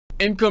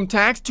Income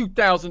tax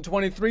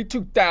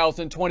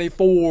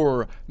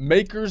 2023-2024.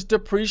 MACRS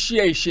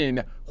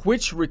Depreciation.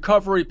 Which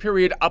recovery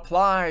period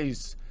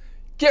applies?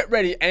 Get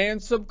ready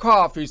and some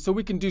coffee so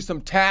we can do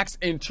some tax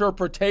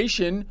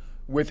interpretation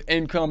with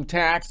income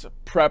tax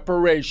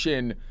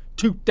preparation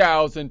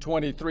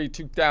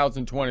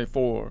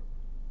 2023-2024.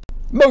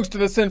 Most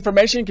of this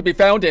information can be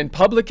found in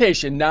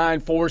Publication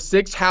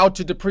 946, How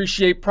to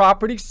Depreciate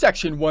Property,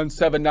 Section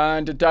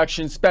 179,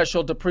 Deduction,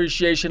 Special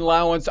Depreciation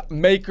Allowance,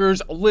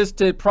 MACRS,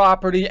 Listed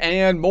Property,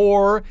 and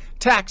more.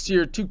 Tax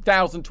year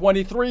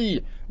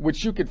 2023,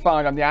 which you can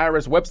find on the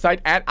IRS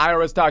website at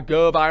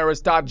irs.gov,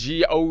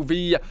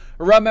 irs.gov.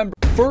 Remember,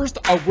 first,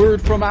 a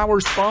word from our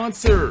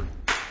sponsor.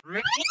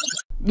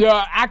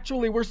 Yeah,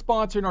 actually, we're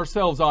sponsoring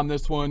ourselves on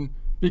this one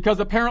because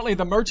apparently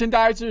the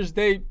merchandisers,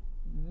 they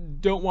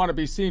don't want to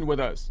be seen with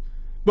us,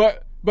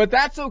 but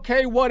that's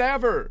okay,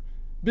 whatever,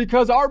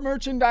 because our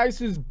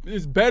merchandise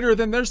is better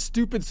than their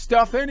stupid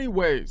stuff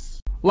anyways.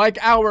 Like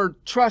our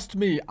trust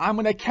me, I'm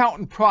an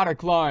accountant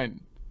product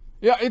line.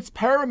 Yeah, it's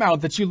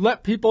paramount that you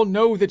let people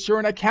know that you're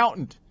an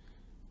accountant,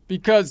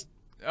 because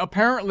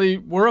apparently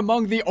we're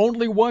among the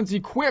only ones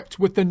equipped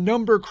with the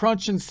number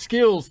crunching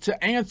skills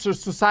to answer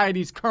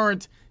society's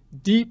current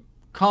deep,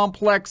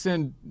 complex,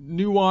 and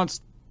nuanced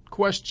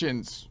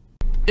questions.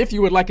 If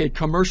you would like a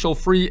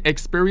commercial-free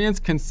experience,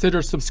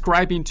 consider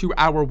subscribing to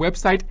our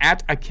website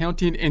at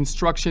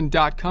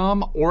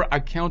accountinginstruction.com or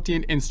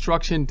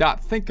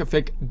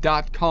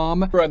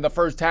accountinginstruction.thinkific.com. In the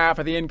first half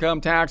of the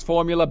income tax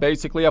formula,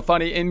 basically a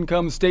funny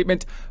income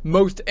statement.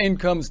 Most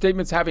income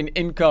statements having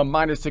income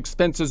minus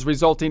expenses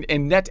resulting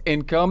in net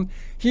income.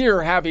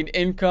 Here, having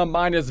income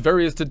minus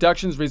various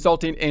deductions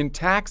resulting in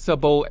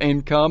taxable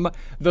income.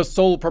 The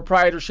sole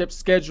proprietorship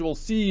Schedule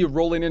C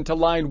rolling into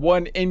line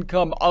 1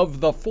 income of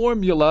the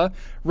formula.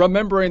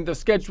 Remembering the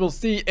Schedule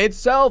C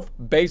itself,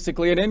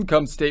 basically an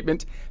income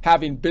statement,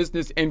 having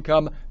business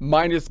income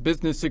minus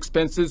business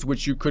expenses,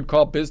 which you could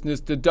call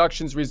business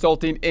deductions,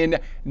 resulting in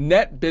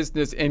net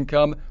business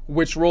income,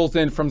 which rolls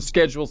in from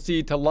Schedule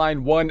C to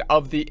line 1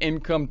 of the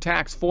income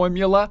tax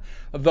formula.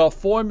 The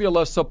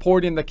formula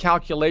supporting the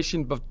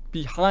calculation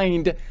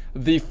behind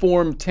the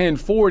Form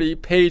 1040,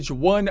 page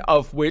 1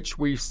 of which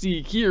we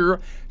see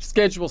here.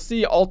 Schedule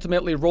C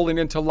ultimately rolling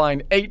into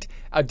line 8,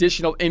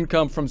 additional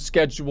income from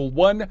Schedule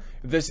 1.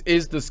 This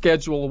is the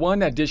Schedule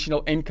 1,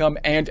 additional income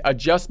and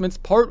adjustments,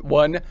 Part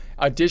 1,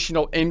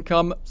 additional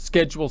income,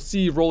 Schedule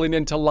C rolling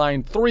into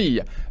line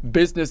 3,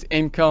 business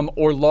income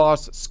or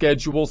loss,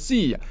 Schedule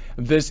C.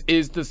 This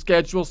is the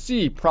Schedule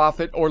C,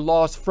 profit or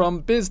loss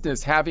from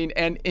business, having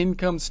an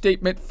income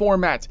statement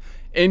format.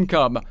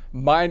 Income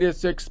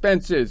minus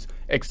expenses.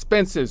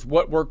 Expenses,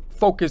 what we're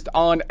focused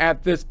on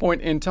at this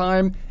point in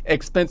time.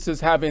 Expenses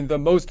having the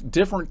most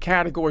different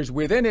categories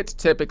within it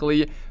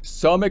typically.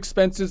 Some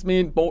expenses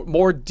mean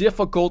more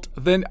difficult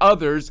than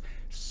others,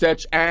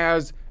 such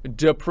as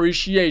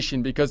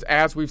depreciation, because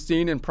as we've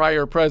seen in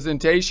prior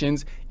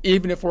presentations,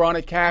 even if we're on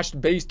a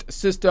cash-based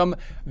system,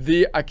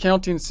 the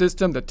accounting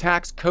system, the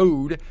tax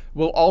code,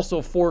 will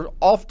also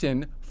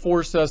often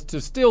force us to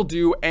still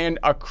do an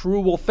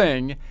accrual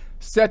thing,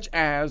 such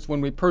as when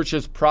we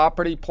purchase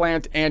property,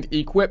 plant, and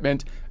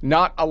equipment,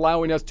 not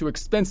allowing us to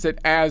expense it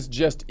as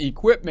just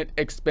equipment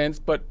expense,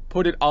 but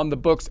put it on the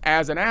books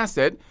as an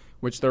asset,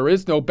 which there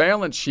is no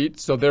balance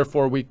sheet, so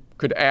therefore we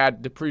could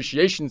add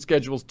depreciation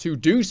schedules to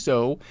do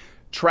so,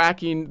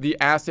 tracking the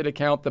asset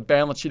account, the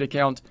balance sheet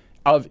account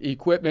of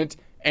equipment,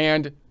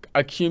 and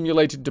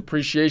accumulated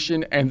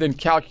depreciation, and then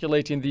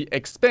calculating the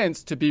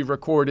expense to be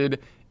recorded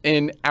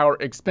in our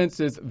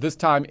expenses, this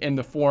time in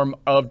the form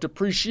of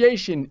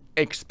depreciation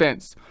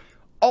expense.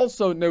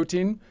 Also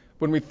noting,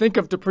 when we think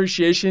of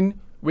depreciation,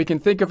 we can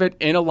think of it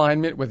in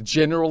alignment with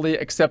generally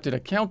accepted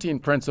accounting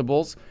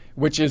principles,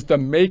 which is the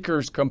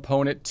MACRS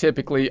component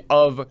typically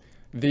of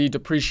the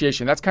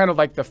depreciation. That's kind of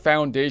like the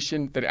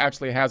foundation that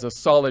actually has a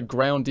solid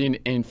grounding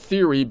in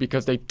theory,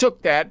 because they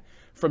took that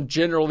from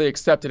generally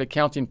accepted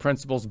accounting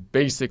principles,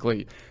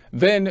 basically.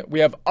 Then we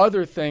have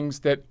other things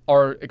that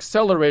are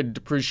accelerated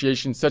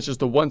depreciation, such as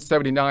the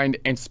 179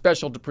 and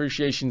special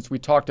depreciations we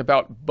talked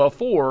about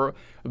before.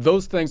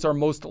 Those things are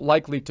most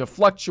likely to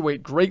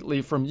fluctuate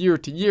greatly from year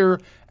to year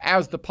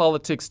as the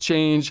politics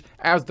change,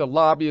 as the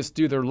lobbyists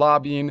do their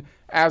lobbying,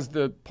 as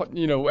the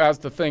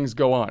things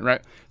go on,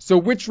 right? So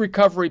which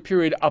recovery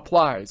period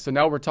applies? So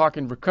now we're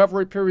talking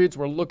recovery periods.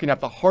 We're looking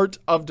at the heart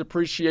of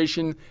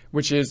depreciation,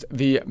 which is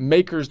the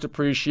MACRS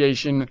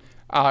depreciation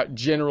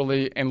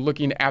generally, and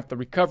looking at the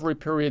recovery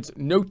periods,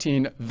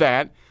 noting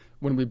that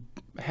when we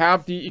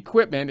have the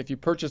equipment, if you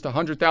purchased a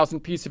 100,000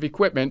 piece of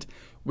equipment,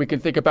 we can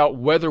think about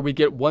whether we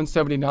get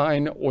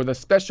 179 or the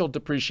special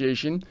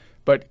depreciation,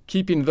 but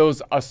keeping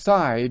those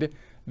aside,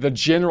 the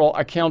general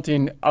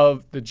accounting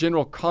of the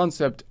general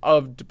concept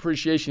of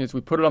depreciation is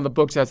we put it on the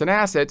books as an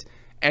asset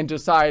and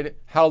decide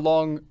how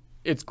long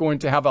it's going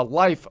to have a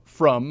life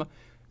from,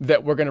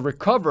 that we're going to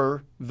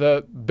recover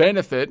the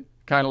benefit,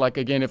 kind of like,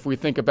 again, if we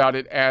think about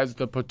it as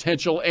the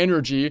potential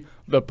energy,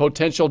 the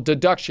potential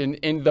deduction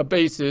in the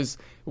basis,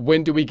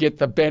 when do we get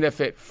the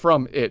benefit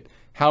from it?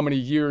 how many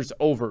years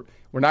over.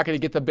 We're not going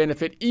to get the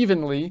benefit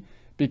evenly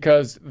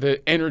because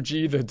the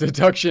energy, the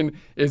deduction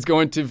is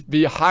going to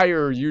be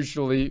higher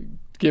usually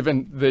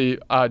given the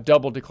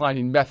double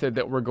declining method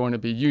that we're going to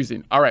be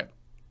using. All right.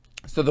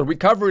 So the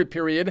recovery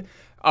period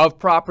of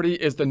property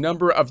is the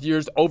number of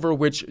years over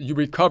which you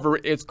recover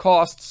its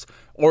costs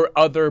or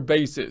other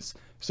bases.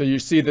 So you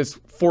see this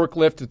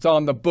forklift, it's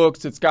on the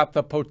books, it's got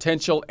the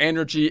potential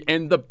energy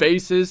and the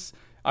basis.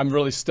 I'm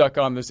really stuck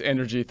on this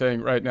energy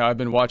thing right now. I've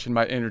been watching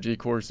my energy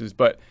courses,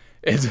 but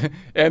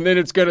and then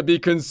it's going to be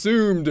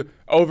consumed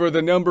over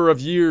the number of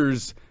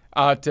years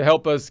to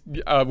help us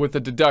with the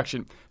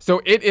deduction.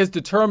 So it is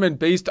determined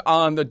based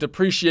on the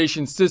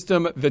depreciation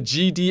system, the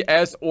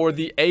GDS or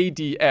the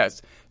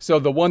ADS. So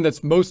the one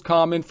that's most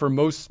common for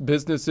most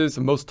businesses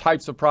and most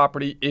types of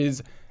property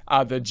is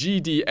the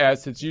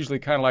GDS. It's usually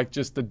kind of like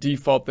just the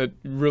default that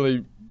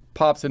really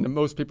pops into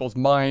most people's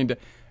mind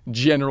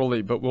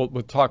generally, but we'll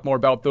talk more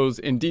about those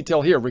in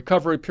detail here.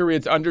 Recovery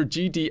periods under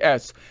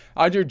GDS.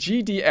 Under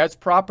GDS,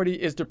 property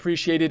is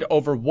depreciated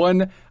over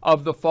one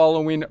of the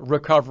following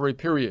recovery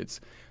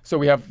periods. So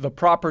we have the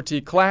property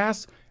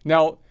class.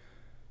 Now,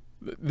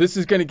 this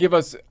is going to give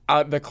us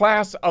the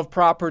class of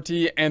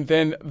property and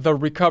then the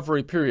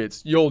recovery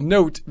periods. You'll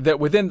note that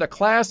within the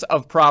class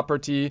of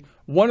property,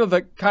 one of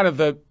the kind of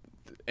the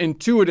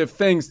intuitive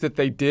things that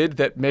they did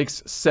that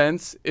makes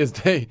sense is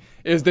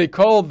they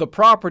called the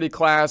property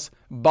class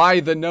by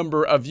the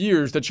number of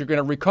years that you're going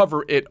to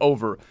recover it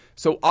over.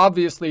 So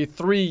obviously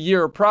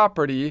 3-year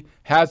property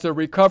has a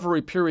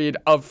recovery period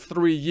of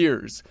 3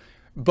 years,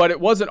 but it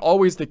wasn't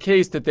always the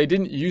case that they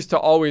didn't used to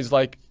always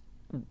like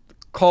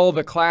call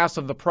the class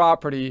of the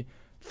property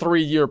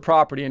 3-year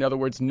property. In other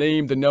words,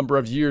 name the number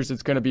of years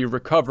it's going to be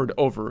recovered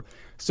over.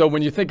 So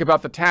when you think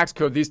about the tax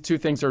code, these two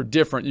things are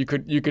different.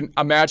 You can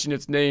imagine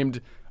it's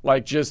named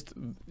like just,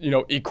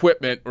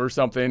 equipment or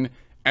something,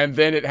 and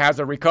then it has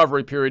a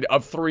recovery period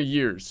of 3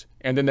 years.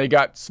 And then they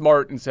got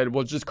smart and said,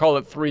 well, just call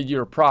it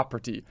 3-year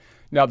property.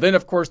 Now, then,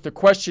 of course, the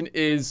question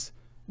is,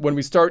 when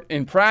we start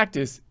in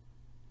practice,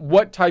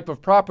 what type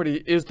of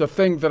property is the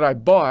thing that I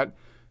bought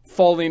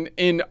falling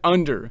in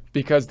under?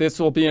 Because this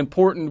will be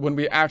important when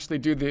we actually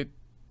do the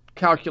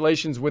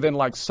calculations within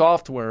like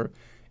software.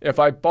 If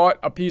I bought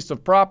a piece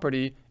of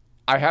property,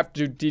 I have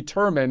to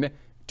determine,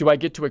 do I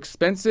get to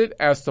expense it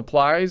as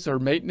supplies or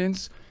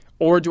maintenance,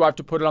 or do I have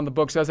to put it on the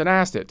books as an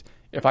asset?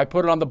 If I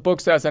put it on the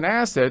books as an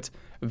asset,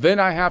 then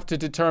I have to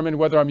determine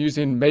whether I'm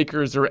using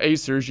MACRS or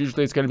ACRS.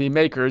 Usually it's going to be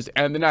MACRS.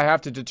 And then I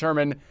have to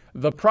determine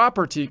the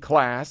property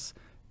class.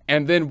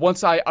 And then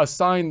once I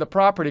assign the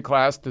property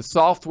class, the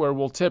software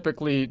will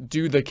typically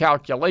do the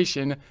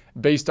calculation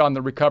based on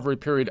the recovery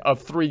period of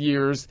 3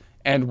 years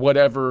and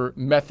whatever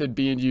method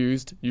being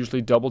used,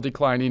 usually double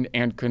declining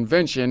and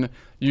convention,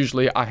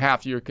 usually a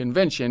half-year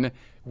convention,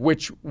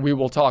 which we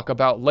will talk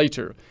about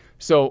later.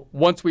 So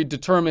once we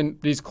determine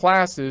these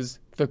classes,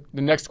 the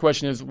next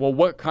question is, well,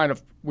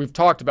 we've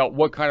talked about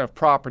what kind of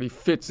property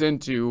fits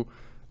into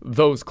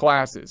those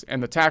classes.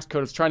 And the tax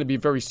code is trying to be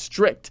very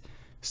strict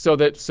so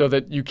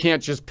that you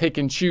can't just pick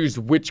and choose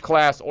which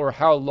class or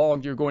how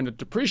long you're going to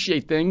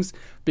depreciate things.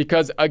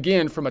 Because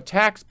again, from a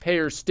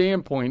taxpayer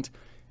standpoint,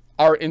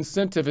 our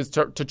incentive is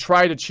to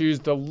try to choose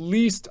the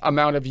least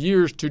amount of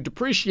years to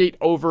depreciate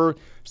over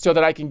so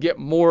that I can get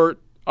more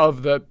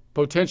of the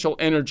potential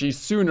energy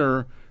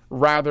sooner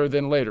rather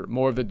than later,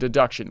 more of the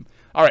deduction.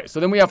 All right, so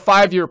then we have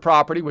 5-year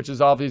property, which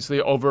is obviously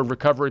over a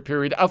recovery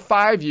period of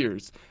 5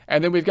 years.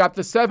 And then we've got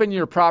the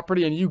 7-year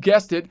property, and you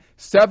guessed it,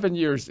 7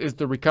 years is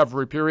the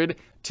recovery period.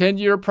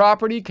 10-year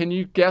property, can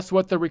you guess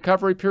what the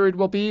recovery period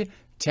will be?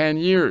 10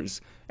 years.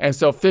 And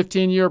so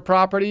 15-year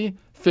property,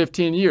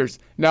 15 years.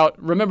 Now,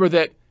 remember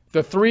that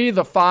the 3,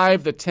 the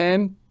 5, the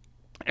 10,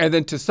 and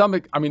then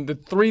the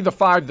 3, the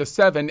 5, the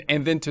 7,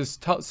 and then to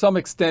some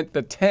extent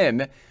the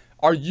 10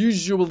 are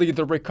usually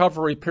the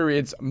recovery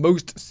periods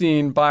most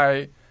seen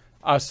by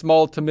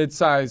small to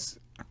mid-size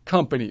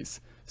companies.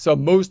 So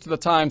most of the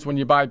times when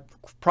you buy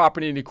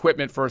property and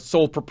equipment for a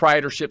sole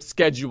proprietorship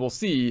Schedule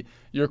C,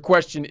 your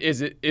question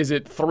is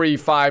it 3,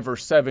 5, or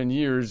 7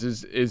 years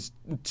is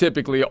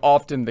typically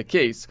often the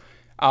case.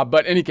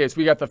 But in any case,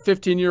 we got the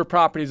 15-year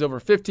properties over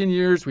 15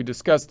 years. We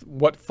discussed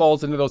what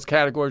falls into those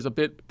categories a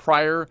bit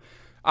prior.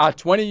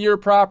 20-year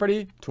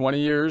property, 20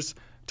 years.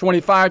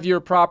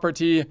 25-year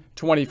property,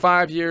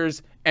 25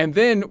 years. And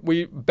then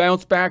we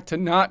bounce back to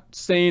not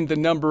saying the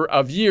number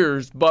of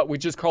years, but we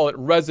just call it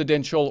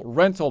residential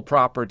rental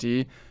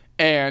property,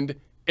 and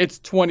it's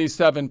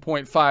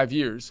 27.5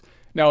 years.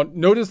 Now,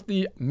 notice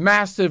the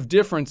massive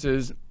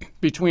differences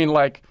between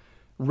like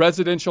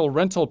residential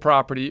rental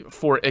property,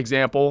 for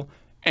example,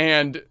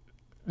 and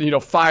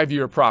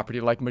 5-year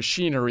property like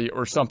machinery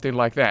or something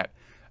like that.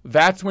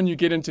 That's when you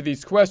get into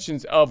these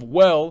questions of,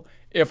 well,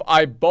 if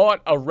I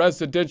bought a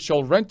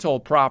residential rental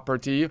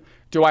property,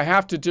 do I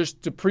have to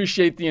just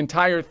depreciate the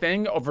entire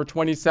thing over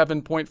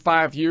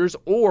 27.5 years?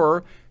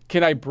 Or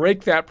can I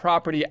break that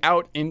property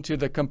out into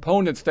the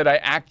components that I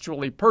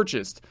actually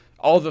purchased?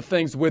 All the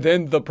things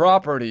within the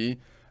property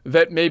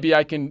that maybe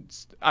I can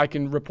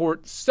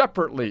report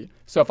separately.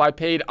 So if I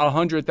paid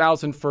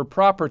 $100,000 for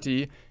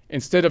property,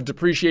 instead of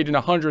depreciating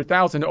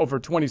 $100,000 over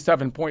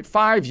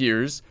 27.5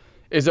 years,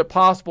 is it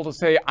possible to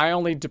say I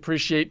only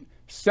depreciate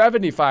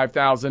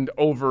 $75,000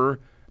 over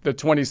the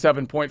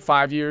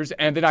 27.5 years,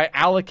 and then I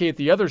allocate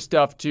the other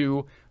stuff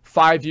to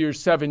 5-year,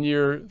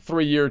 7-year,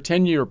 3-year,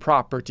 10-year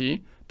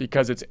property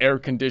because it's air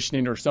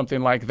conditioning or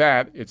something like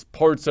that. It's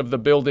parts of the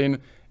building,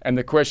 and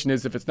the question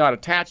is if it's not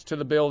attached to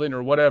the building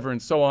or whatever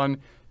and so on,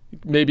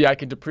 maybe I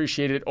could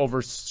depreciate it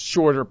over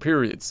shorter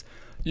periods.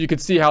 You can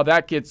see how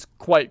that gets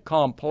quite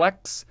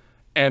complex.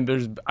 And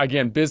there's,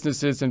 again,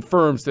 businesses and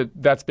firms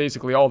that's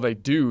basically all they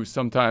do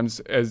sometimes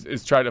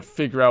is try to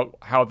figure out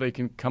how they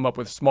can come up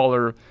with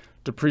smaller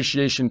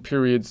depreciation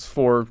periods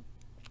for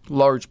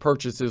large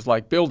purchases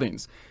like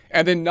buildings.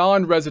 And then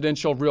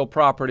non-residential real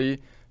property.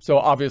 So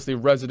obviously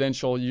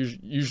residential,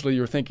 usually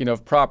you're thinking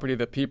of property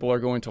that people are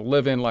going to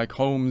live in, like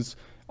homes,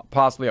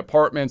 possibly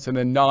apartments. And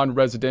then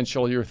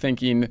non-residential, you're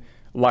thinking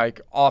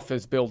like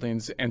office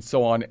buildings and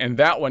so on. And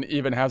that one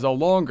even has a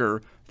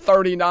longer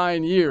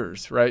 39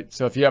 years, right?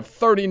 So if you have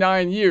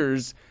 39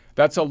 years,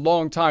 that's a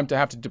long time to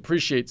have to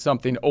depreciate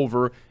something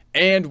over.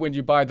 And when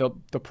you buy the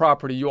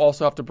property, you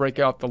also have to break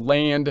out the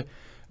land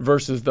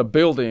versus the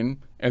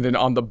building. And then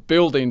on the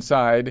building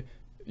side,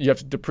 you have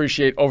to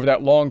depreciate over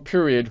that long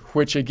period,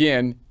 which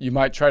again, you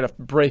might try to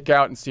break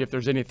out and see if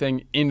there's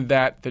anything in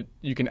that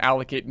you can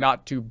allocate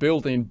not to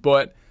building,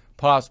 but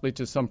possibly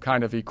to some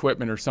kind of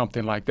equipment or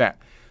something like that.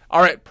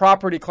 All right,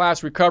 property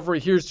class recovery.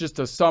 Here's just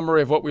a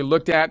summary of what we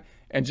looked at.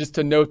 And just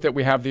to note that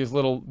we have this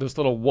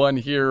little one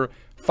here,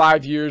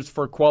 5 years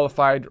for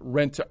qualified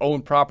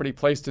rent-to-own property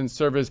placed in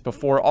service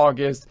before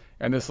August,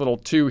 and this little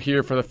 2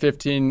 here for the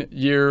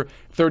 15-year,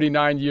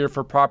 39-year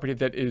for property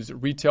that is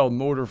retail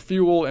motor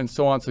fuel, and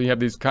so on. So you have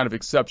these kind of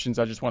exceptions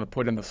I just want to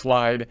put in the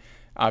slide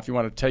if you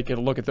want to take a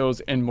look at those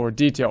in more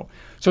detail.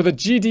 So the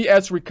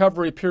GDS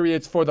recovery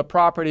periods for the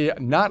property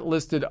not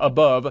listed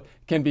above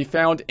can be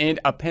found in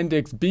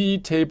Appendix B,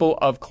 Table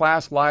of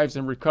Class Lives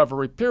and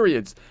Recovery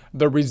Periods.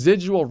 The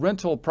residual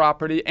rental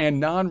property and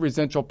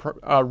non-residential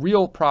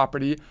real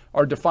property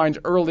are defined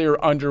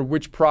earlier under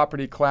which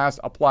property class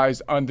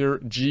applies under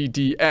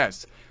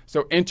GDS.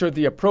 So enter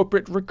the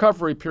appropriate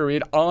recovery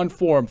period on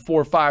Form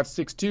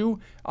 4562.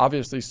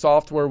 Obviously,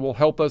 software will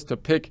help us to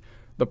pick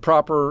the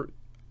proper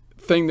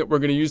thing that we're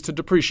going to use to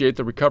depreciate,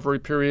 the recovery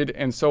period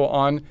and so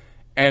on,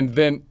 and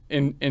then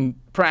in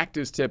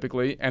practice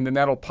typically, and then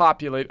that'll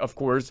populate, of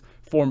course,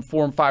 Form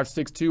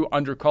 562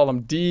 under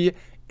column D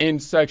in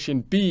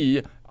section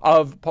B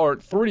of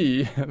part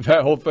 3.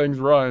 That whole thing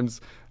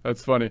rhymes.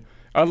 That's funny.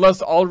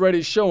 Unless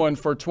already shown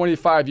for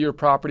 25-year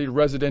property,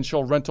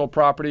 residential rental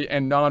property,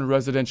 and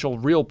non-residential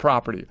real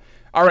property.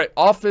 All right,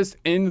 office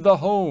in the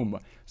home.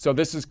 So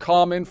this is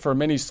common for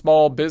many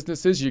small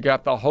businesses. You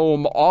got the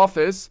home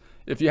office.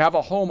 If you have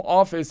a home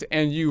office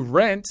and you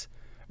rent,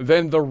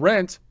 then the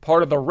rent,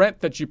 part of the rent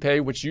that you pay,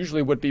 which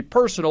usually would be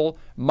personal,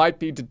 might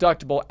be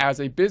deductible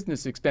as a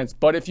business expense.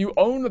 But if you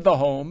own the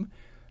home,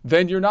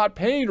 then you're not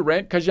paying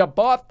rent because you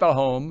bought the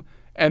home,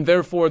 and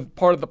therefore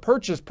part of the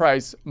purchase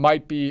price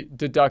might be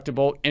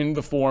deductible in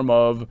the form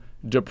of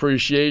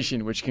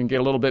depreciation, which can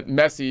get a little bit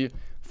messy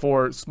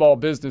for small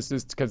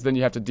businesses because then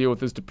you have to deal with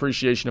this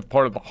depreciation of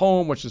part of the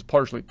home, which is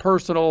partially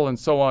personal, and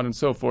so on and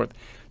so forth.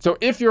 So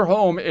if your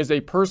home is a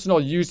personal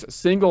use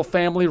single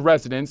family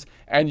residence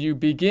and you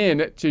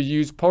begin to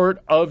use part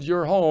of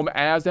your home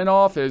as an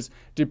office,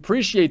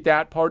 depreciate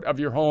that part of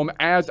your home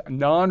as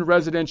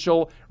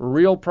non-residential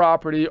real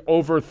property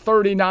over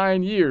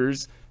 39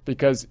 years,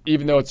 because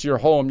even though it's your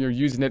home, you're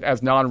using it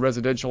as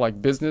non-residential like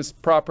business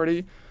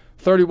property.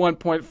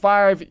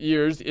 31.5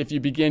 years if you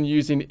begin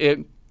using it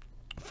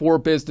for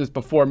business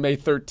before May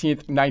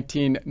 13th,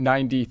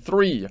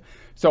 1993.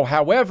 So,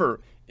 however,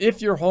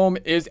 if your home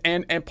is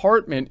an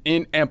apartment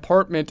in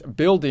apartment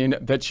building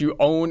that you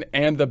own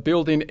and the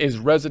building is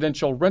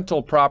residential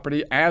rental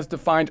property as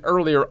defined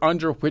earlier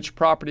under which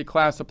property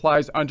class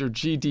applies under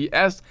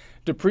GDS,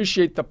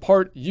 depreciate the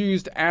part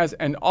used as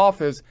an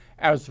office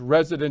as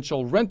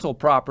residential rental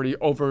property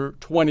over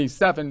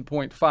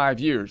 27.5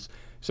 years.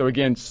 So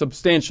again,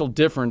 substantial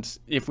difference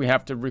if we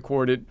have to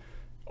record it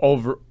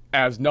over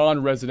as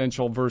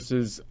non-residential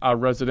versus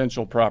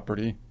residential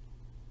property.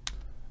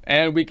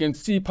 And we can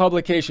see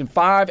publication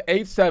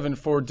 587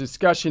 for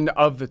discussion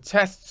of the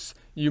tests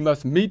you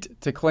must meet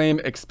to claim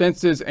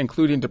expenses,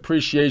 including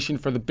depreciation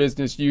for the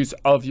business use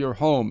of your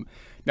home.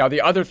 Now,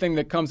 the other thing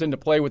that comes into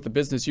play with the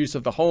business use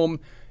of the home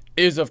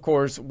is, of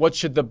course, what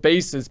should the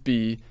basis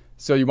be?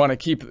 So you want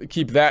to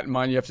keep that in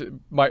mind. You have to.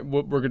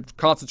 We're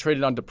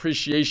concentrated on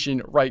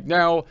depreciation right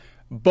now.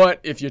 But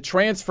if you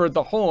transferred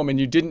the home and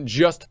you didn't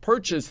just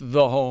purchase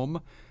the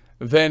home,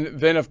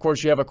 then of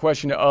course you have a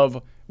question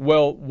of,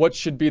 well, what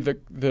should be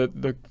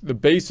the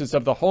basis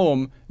of the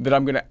home that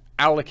I'm going to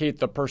allocate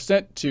the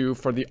percent to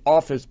for the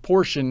office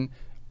portion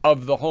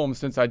of the home,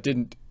 since I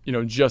didn't,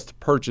 just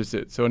purchase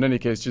it. So in any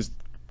case, just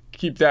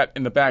keep that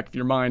in the back of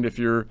your mind if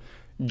you're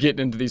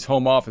getting into these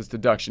home office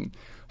deduction.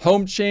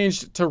 Home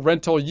changed to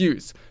rental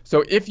use.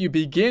 So if you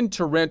begin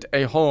to rent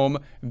a home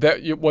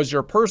that was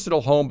your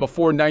personal home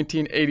before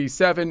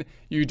 1987,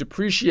 you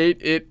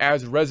depreciate it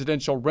as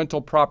residential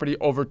rental property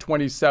over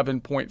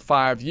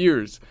 27.5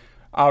 years.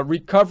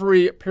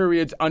 Recovery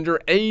periods under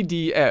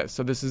ADS.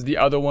 So this is the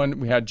other one.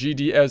 We had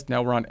GDS,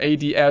 now we're on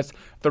ADS.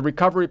 The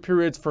recovery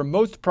periods for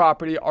most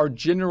property are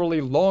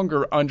generally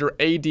longer under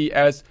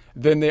ADS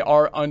than they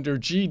are under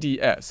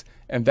GDS.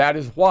 And that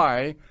is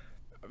why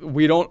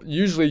we don't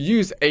usually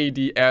use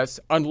ADS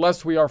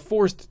unless we are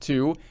forced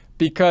to,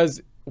 because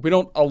we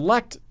don't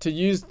elect to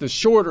use the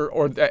shorter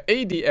or the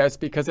ADS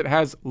because it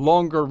has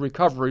longer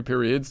recovery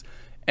periods.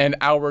 And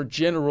our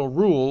general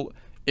rule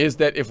is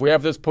that if we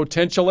have this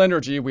potential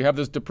energy, we have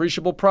this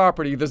depreciable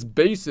property, this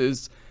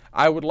basis,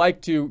 I would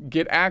like to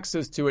get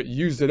access to it,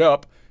 use it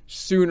up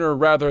sooner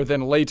rather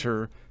than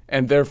later.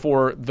 And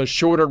therefore, the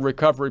shorter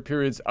recovery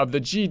periods of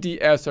the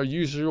GDS are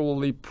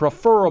usually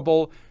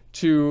preferable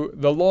to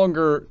the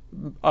longer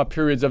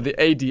periods of the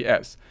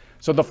ADS.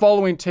 So the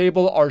following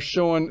table are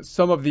showing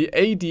some of the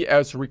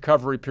ADS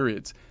recovery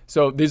periods.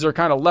 So these are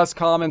kind of less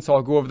common, so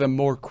I'll go over them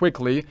more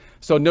quickly.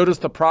 So notice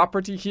the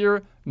property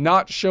here,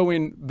 not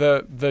showing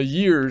the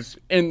years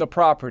in the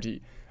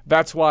property.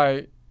 That's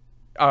why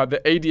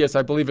the ADS,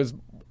 I believe, is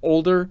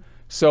older.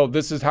 So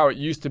this is how it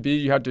used to be.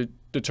 You had to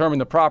determine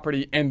the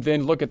property and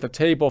then look at the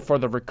table for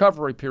the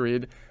recovery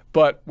period.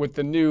 But with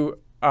the new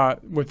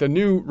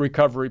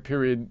recovery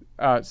period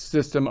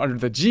system under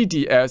the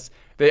GDS,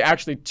 they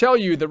actually tell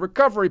you the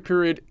recovery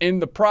period in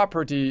the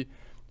property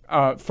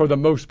for the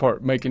most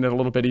part, making it a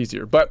little bit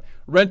easier. But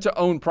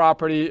rent-to-own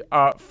property,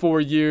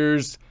 4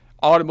 years.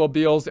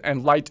 Automobiles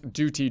and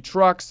light-duty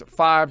trucks,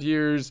 5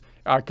 years.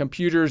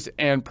 Computers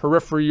and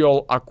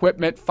peripheral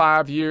equipment,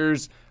 5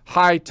 years.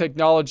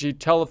 High-technology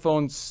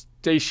telephone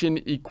station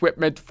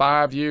equipment,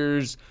 5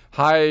 years.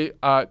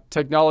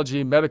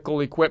 High-technology medical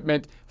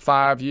equipment,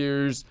 5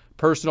 years.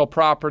 Personal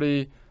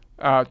property,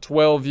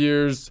 12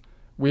 years.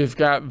 We've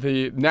got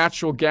the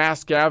natural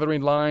gas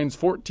gathering lines,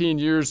 14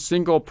 years.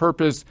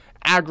 Single-purpose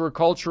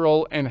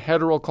agricultural and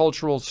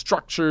heterocultural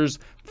structures,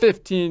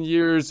 15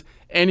 years.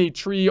 Any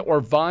tree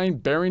or vine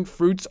bearing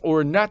fruits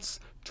or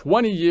nuts,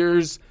 20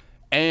 years.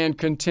 And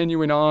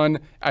continuing on,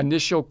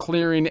 initial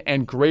clearing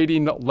and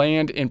grading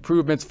land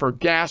improvements for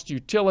gas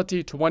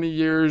utility, 20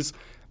 years.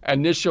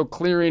 Initial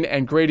clearing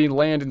and grading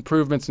land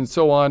improvements and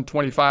so on,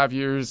 25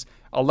 years.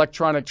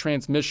 Electronic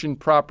transmission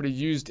property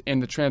used in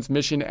the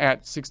transmission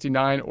at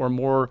 69 or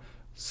more,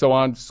 so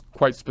on,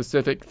 quite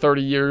specific,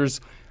 30 years.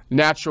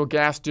 Natural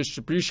gas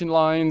distribution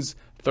lines,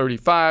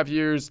 35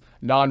 years.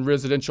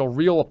 Non-residential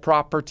real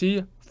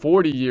property,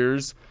 40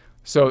 years.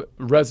 So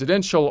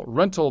residential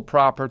rental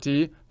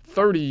property,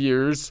 30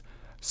 years.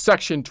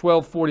 Section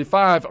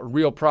 1245,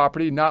 real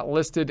property not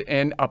listed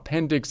in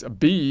Appendix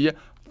B,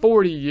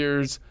 40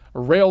 years.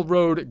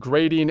 Railroad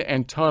grading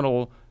and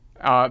tunnel,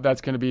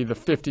 that's going to be the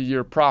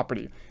 50-year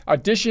property.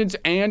 Additions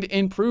and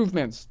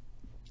improvements.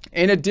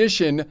 In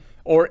addition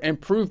or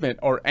improvement,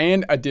 or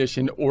an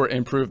addition or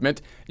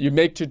improvement you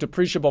make to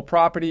depreciable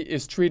property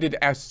is treated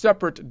as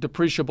separate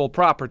depreciable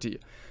property.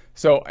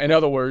 So in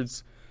other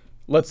words,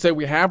 let's say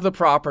we have the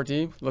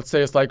property. Let's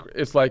say it's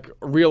like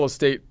real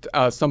estate,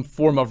 some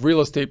form of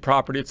real estate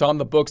property. It's on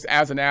the books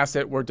as an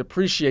asset. We're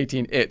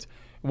depreciating it.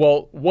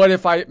 Well, what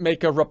if I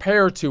make a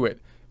repair to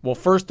it? Well,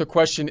 first the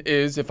question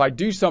is, if I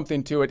do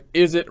something to it,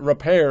 is it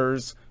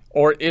repairs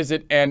or is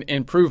it an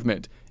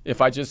improvement?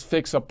 If I just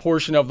fix a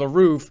portion of the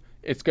roof,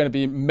 it's going to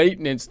be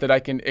maintenance that I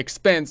can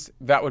expense.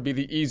 That would be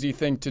the easy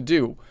thing to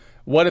do.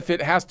 What if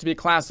it has to be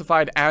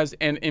classified as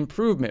an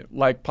improvement,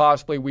 like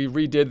possibly we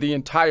redid the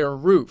entire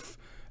roof?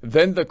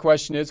 Then the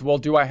question is, well,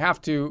 do I have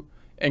to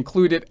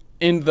include it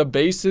in the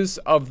basis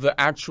of the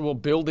actual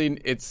building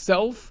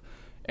itself?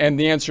 And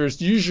the answer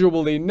is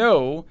usually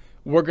no.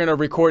 We're going to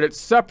record it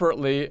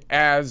separately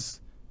as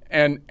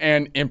an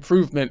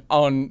improvement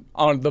on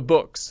the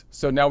books.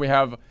 So now we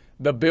have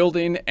the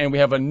building and we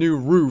have a new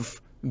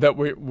roof that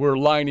we're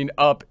lining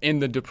up in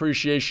the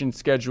depreciation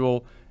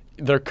schedule.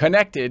 They're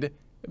connected,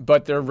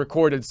 but they're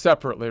recorded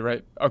separately,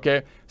 right?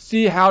 Okay.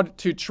 See how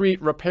to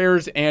treat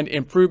repairs and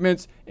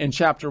improvements in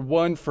Chapter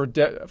 1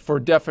 for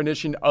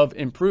definition of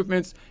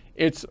improvements.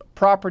 Its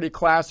property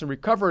class and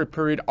recovery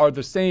period are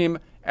the same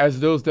as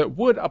those that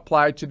would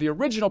apply to the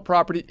original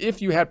property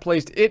if you had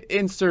placed it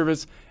in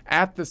service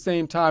at the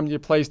same time you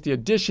placed the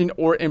addition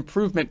or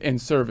improvement in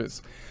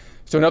service.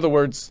 So in other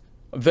words,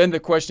 then the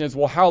question is,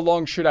 well, how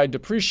long should I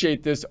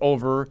depreciate this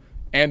over?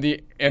 And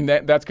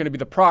that's going to be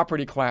the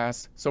property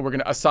class. So we're going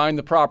to assign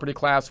the property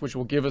class, which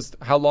will give us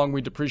how long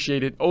we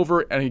depreciate it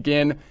over. And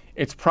again,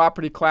 its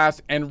property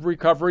class and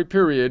recovery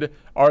period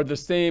are the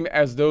same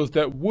as those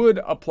that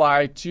would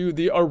apply to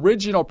the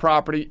original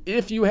property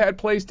if you had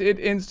placed it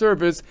in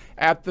service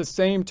at the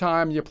same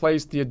time you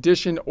placed the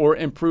addition or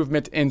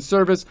improvement in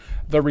service.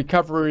 The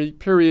recovery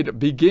period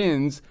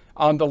begins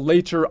on the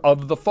later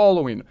of the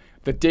following.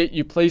 the date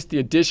you place the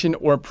addition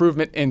or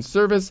improvement in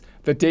service,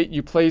 the date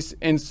you place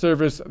in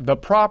service the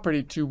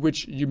property to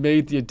which you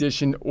made the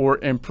addition or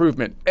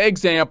improvement.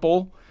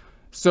 Example,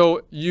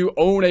 so you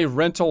own a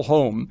rental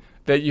home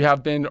that you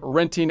have been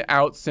renting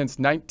out since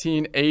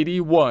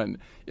 1981.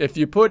 If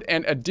you put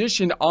an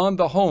addition on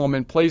the home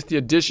and place the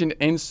addition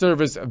in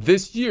service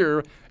this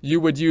year, you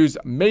would use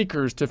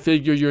MACRS to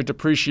figure your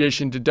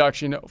depreciation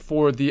deduction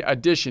for the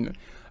addition.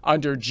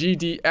 Under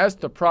GDS,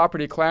 the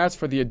property class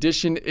for the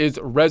addition is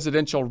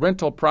residential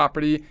rental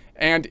property,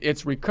 and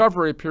its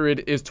recovery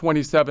period is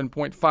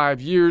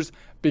 27.5 years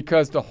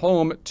because the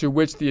home to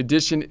which the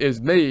addition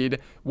is made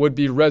would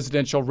be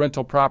residential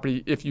rental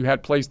property if you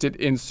had placed it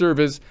in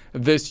service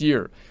this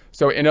year.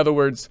 So in other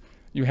words,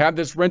 you had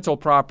this rental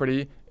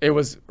property, it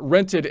was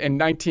rented in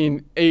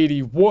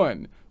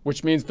 1981,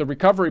 which means the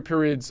recovery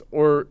periods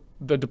or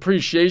the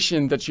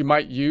depreciation that you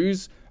might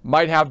use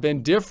might have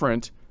been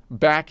different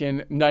back in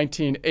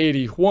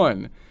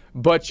 1981,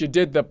 but you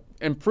did the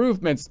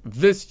improvements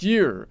this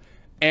year,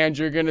 and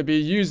you're going to be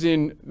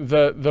using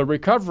the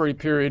recovery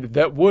period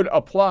that would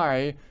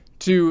apply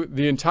to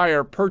the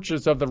entire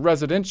purchase of the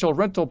residential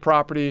rental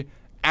property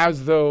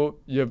as though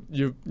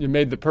you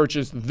made the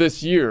purchase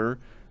this year,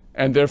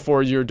 and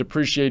therefore you're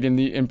depreciating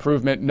the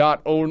improvement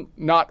not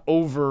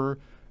over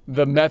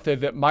the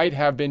method that might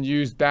have been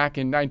used back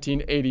in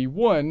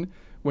 1981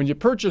 when you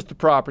purchased the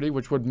property,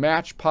 which would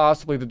match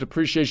possibly the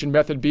depreciation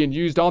method being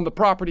used on the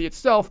property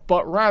itself,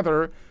 but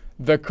rather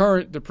the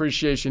current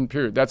depreciation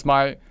period. That's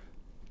my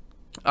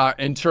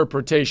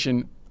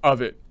interpretation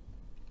of it.